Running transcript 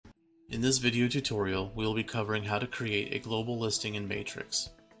In this video tutorial, we will be covering how to create a global listing in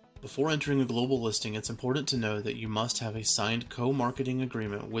Matrix. Before entering a global listing, it's important to know that you must have a signed co-marketing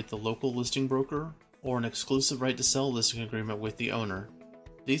agreement with the local listing broker or an exclusive right to sell listing agreement with the owner.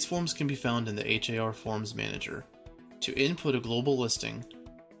 These forms can be found in the HAR Forms Manager. To input a global listing,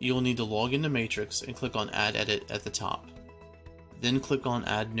 you will need to log into Matrix and click on Add Edit at the top. Then click on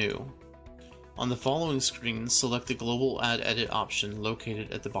Add New. On the following screen, select the Global Add Edit option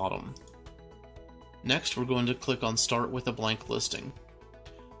located at the bottom. Next, we're going to click on Start with a blank listing.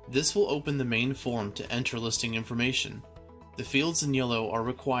 This will open the main form to enter listing information. The fields in yellow are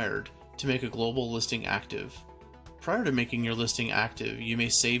required to make a global listing active. Prior to making your listing active, you may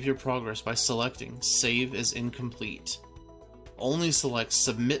save your progress by selecting Save as Incomplete. Only select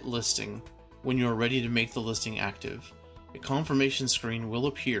Submit Listing when you are ready to make the listing active. A confirmation screen will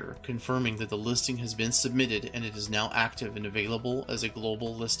appear confirming that the listing has been submitted and it is now active and available as a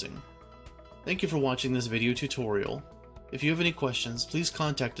global listing. Thank you for watching this video tutorial. If you have any questions, please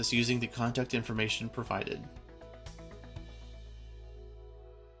contact us using the contact information provided.